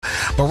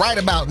But right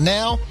about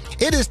now,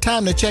 it is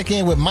time to check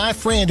in with my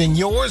friend and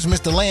yours,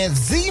 Mr.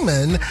 Lance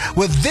Zeman,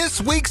 with this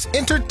week's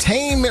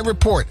entertainment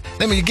report.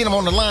 Let me get him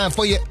on the line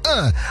for you.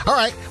 All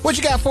right, what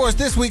you got for us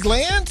this week,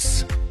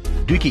 Lance?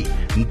 Duki,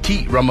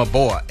 Nti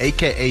Ramaboa,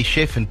 aka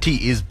Chef Nti,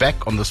 is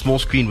back on the small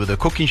screen with a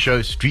cooking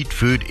show, Street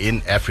Food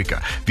in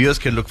Africa. Viewers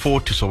can look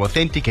forward to some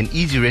authentic and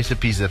easy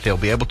recipes that they'll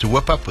be able to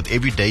whip up with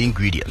everyday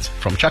ingredients.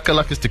 From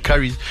chakalakas to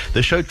curries,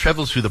 the show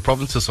travels through the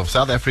provinces of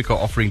South Africa,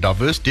 offering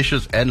diverse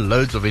dishes and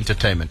loads of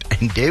entertainment.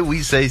 And dare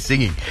we say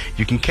singing.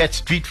 You can catch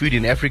Street Food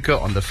in Africa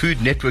on the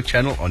Food Network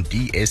channel on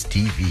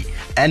DSTV.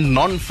 And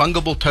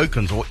non-fungible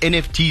tokens, or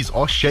NFTs,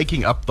 are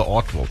shaking up the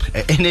art world.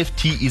 An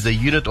NFT is a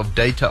unit of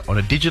data on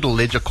a digital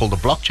ledger called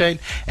a blockchain,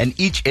 and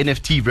each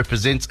NFT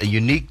represents a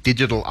unique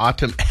digital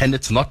item, and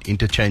it's not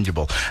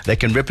interchangeable. They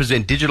can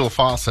represent digital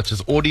files such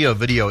as audio,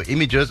 video,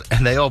 images,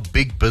 and they are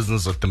big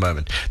business at the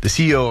moment. The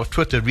CEO of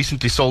Twitter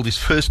recently sold his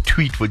first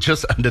tweet for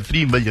just under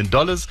 $3 million.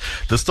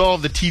 The star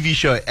of the TV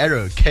show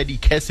Arrow, Katie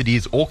Cassidy,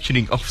 is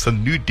auctioning off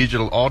some new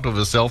digital art of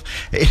herself.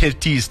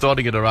 NFT is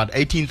starting at around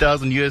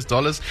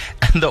 $18,000,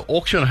 and the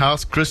auction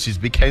house Christie's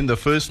became the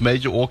first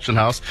major auction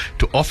house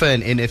to offer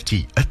an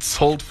NFT. It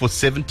sold for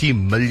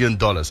 $70 million,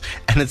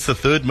 and it's the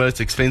third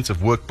most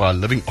expensive work by a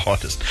living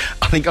artist.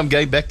 I think I'm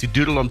going back to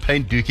doodle on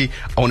paint, Dookie.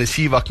 I want to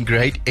see if I can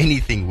create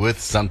anything worth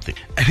something.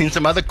 And in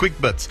some other quick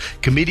bits,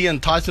 comedian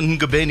Tyson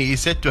Ngubeni is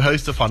set to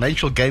host a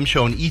financial game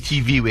show on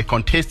ETV where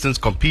contestants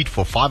compete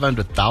for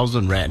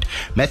 500,000 Rand.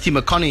 Matthew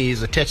McConaughey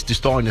is attached to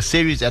star in a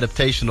series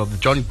adaptation of the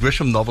John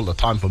Grisham novel A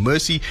Time for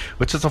Mercy,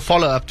 which is a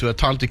follow-up to A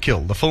Time to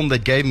Kill, the film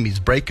that gave him his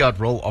breakout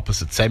role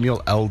opposite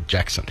Samuel L.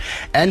 Jackson.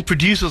 And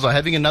producers are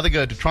having another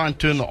go to try and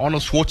turn the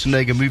Arnold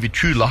Schwarzenegger movie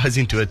True Lies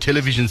into a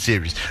television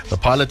series. The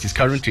pilot is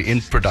currently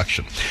in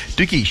production.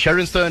 Dookie,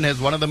 Sharon Stone has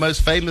one of the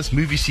most famous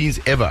movie scenes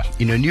ever.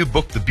 In her new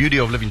book, The Beauty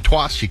of Living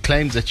Twice, she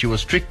claims that she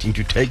was tricked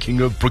into taking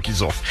her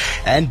brookies off.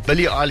 And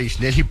Billie Eilish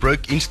nearly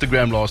broke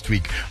Instagram last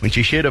week when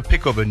she shared a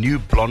pic of her new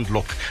blonde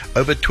look.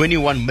 Over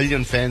 21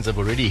 million fans have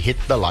already hit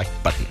the like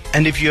button.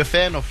 And if you're a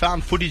fan of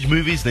found footage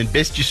movies, then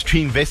best you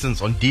stream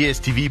Vessens on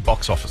DSTV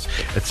Box Office.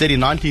 It's set in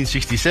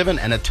 1967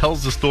 and it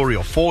tells the story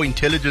of 4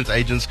 intelligence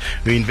agents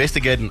who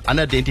investigate an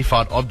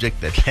unidentified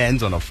object that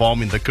lands on a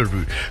farm in the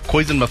Karoo.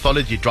 Khoisan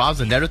mythology drives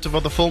the narrative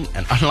of the film,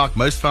 and unlike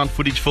most found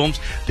footage films,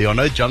 there are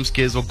no jump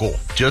scares or gore,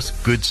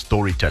 just good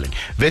storytelling.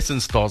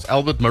 Wessens stars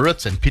Albert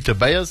Maritz and Peter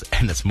Bayers,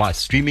 and it's my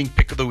streaming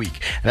pick of the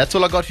week. And that's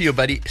all I got for you,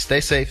 buddy. Stay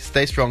safe,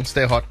 stay strong,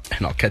 stay hot,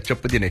 and I'll catch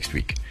up with you next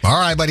week. All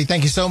right, buddy.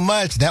 Thank you so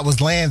much. That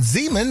was Lance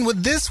Zeman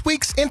with this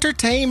week's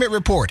Entertainment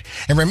Report.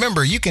 And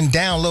remember, you can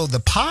download the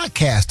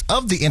podcast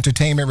of the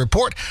Entertainment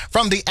Report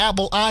from the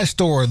Apple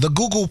iStore, the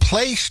Google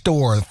Play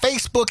Store,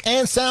 Facebook,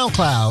 and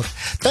SoundCloud.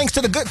 Thanks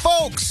to the good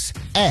folks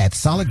at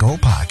Solid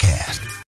Gold Podcast.